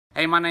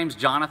Hey, my name's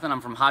Jonathan. I'm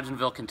from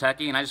Hodgenville,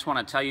 Kentucky, and I just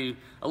want to tell you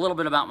a little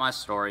bit about my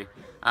story.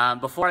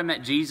 Before I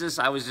met Jesus,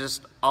 I was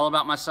just all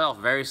about myself,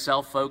 very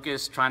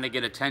self-focused, trying to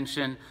get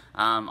attention.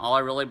 All I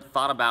really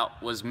thought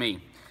about was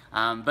me.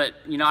 But,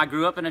 you know, I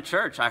grew up in a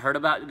church. I heard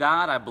about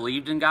God. I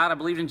believed in God. I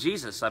believed in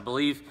Jesus. I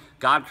believe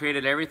God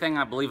created everything.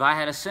 I believe I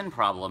had a sin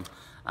problem.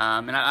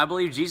 And I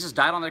believe Jesus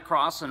died on the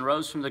cross and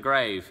rose from the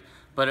grave.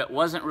 But it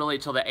wasn't really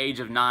till the age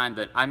of 9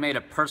 that I made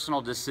a personal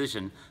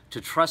decision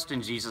to trust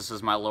in Jesus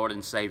as my Lord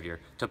and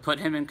Savior, to put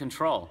Him in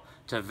control,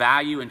 to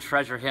value and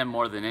treasure Him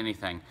more than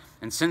anything.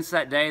 And since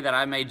that day that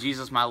I made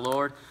Jesus my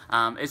Lord,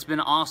 it's been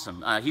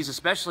awesome. He's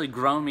especially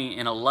grown me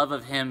in a love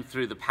of Him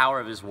through the power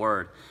of His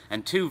Word.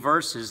 And two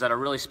verses that are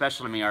really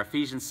special to me are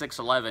Ephesians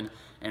 6:11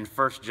 and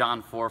 1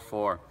 John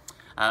 4:4.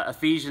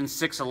 Ephesians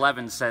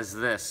 6:11 says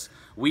this: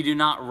 "We do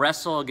not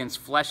wrestle against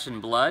flesh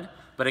and blood,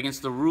 but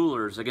against the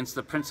rulers, against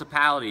the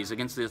principalities,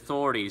 against the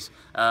authorities,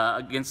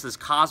 against these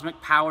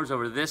cosmic powers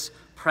over this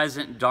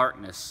present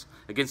darkness,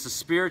 against the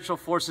spiritual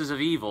forces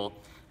of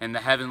evil in the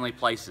heavenly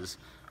places."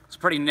 It's a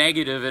pretty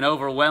negative and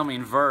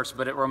overwhelming verse,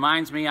 but it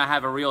reminds me I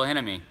have a real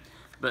enemy.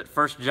 But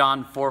 1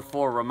 John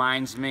 4:4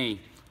 reminds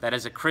me that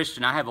as a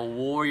Christian, I have a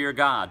warrior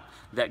God,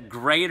 that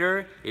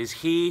greater is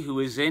He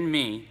who is in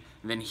me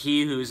than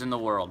he who is in the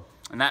world.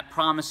 And that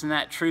promise and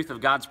that truth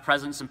of God's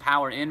presence and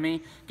power in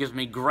me gives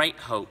me great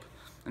hope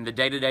in the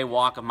day-to-day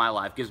walk of my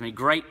life, gives me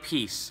great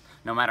peace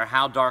no matter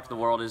how dark the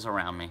world is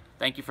around me.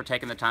 Thank you for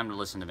taking the time to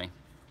listen to me.